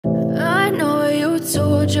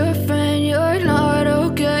told your friend you're not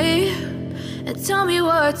okay? And tell me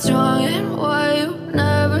what's wrong and why you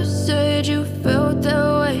never said you felt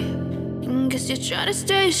that way. And guess you're trying to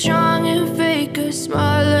stay strong and fake a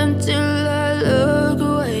smile until I look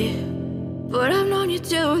away. But I've known you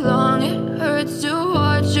too long, it hurts to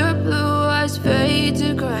watch your blue eyes fade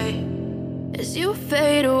to gray as you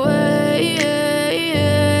fade away,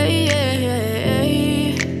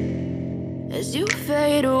 as you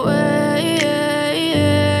fade away.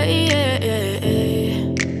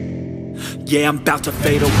 Yeah, I'm about to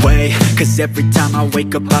fade away, cause every time I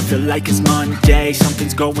wake up I feel like it's Monday.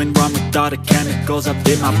 Something's going wrong with all the chemicals up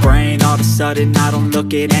in my brain. All of a sudden I don't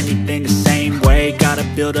look at anything the same way. Got a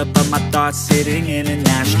buildup of my thoughts sitting in an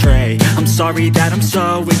ashtray. I'm sorry that I'm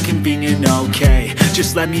so inconvenient, okay?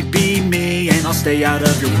 Just let me be me and I'll stay out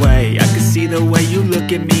of your way. I can see the way you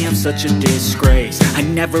look at me, I'm such a disgrace. I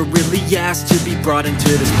never really asked to be brought into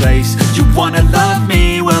this place. You wanna love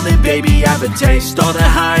me? Well then baby, have a taste. All the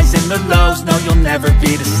highs and the lows, no, you'll never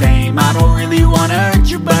be the same. I don't really wanna hurt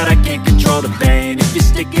you, but I can't control the pain. If you're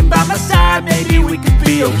sticking by my side, maybe we could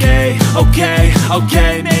be okay.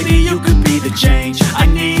 Okay, maybe you could be the change I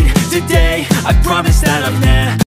need today. I promise that I've never